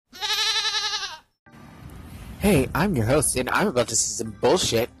Hey, I'm your host, and I'm about to see some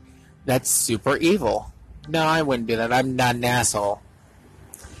bullshit that's super evil. No, I wouldn't do that. I'm not an asshole.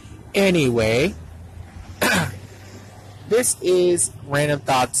 Anyway, this is Random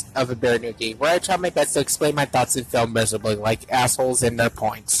Thoughts of a Bear Nookie, where I try my best to explain my thoughts in film miserably, like assholes and their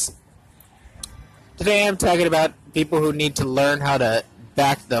points. Today I'm talking about people who need to learn how to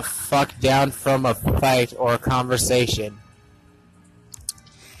back the fuck down from a fight or a conversation.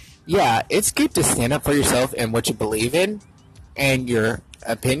 Yeah, it's good to stand up for yourself and what you believe in and your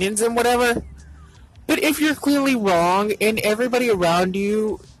opinions and whatever. But if you're clearly wrong and everybody around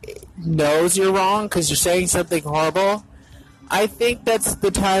you knows you're wrong because you're saying something horrible, I think that's the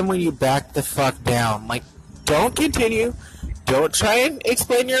time when you back the fuck down. Like, don't continue. Don't try and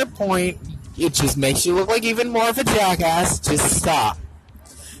explain your point. It just makes you look like even more of a jackass. Just stop.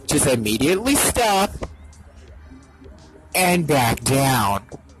 Just immediately stop and back down.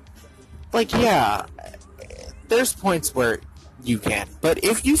 Like, yeah, there's points where you can. But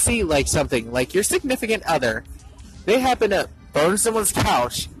if you see, like, something, like your significant other, they happen to burn someone's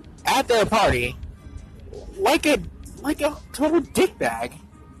couch at their party, like a total dickbag,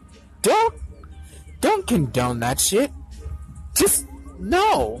 don't condone that shit. Just,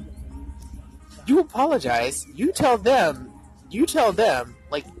 no. You apologize. You tell them,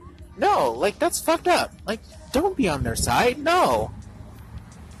 like, no, like, that's fucked up. Like, don't be on their side. No.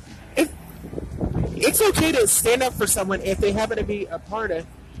 It's okay to stand up for someone if they happen to be a part of,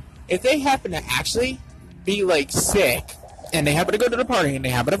 if they happen to actually be, like, sick, and they happen to go to the party and they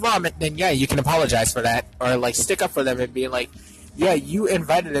happen to vomit, then yeah, you can apologize for that, or, like, stick up for them and be like, yeah, you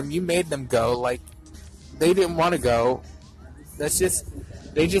invited them, you made them go, like, they didn't want to go, they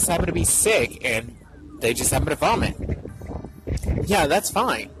just happen to be sick, and they just happen to vomit. Yeah, that's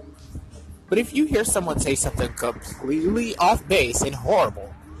fine. But if you hear someone say something completely off base and horrible,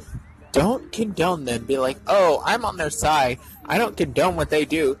 don't condone them. Be like, oh, I'm on their side. I don't condone what they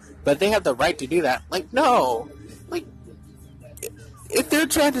do, but they have the right to do that. Like, no. Like, if they're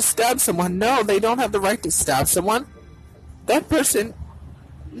trying to stab someone, no, they don't have the right to stab someone. That person,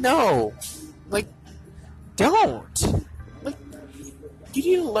 no. Like, don't. Like, you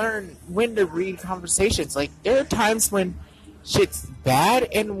need to learn when to read conversations. Like, there are times when shit's bad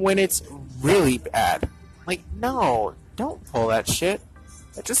and when it's really bad. Like, no, don't pull that shit.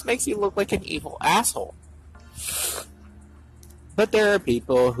 It just makes you look like an evil asshole. But there are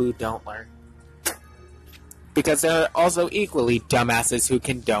people who don't learn. Because there are also equally dumbasses who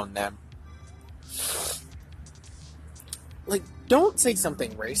condone them. Like, don't say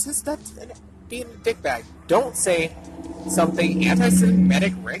something racist. That's being a dickbag. Don't say something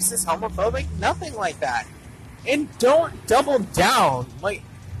anti-Semitic, racist, homophobic. Nothing like that. And don't double down. Like,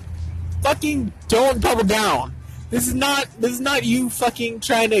 fucking don't double down. This is not you fucking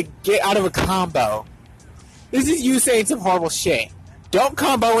trying to get out of a combo. This is you saying some horrible shit. Don't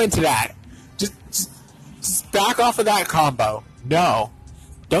combo into that. Just back off of that combo. No.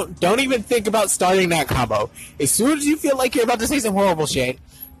 Don't even think about starting that combo. As soon as you feel like you're about to say some horrible shit,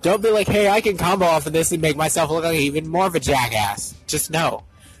 don't be like, hey, I can combo off of this and make myself look like even more of a jackass. Just no.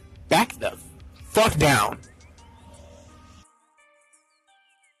 Back the fuck down.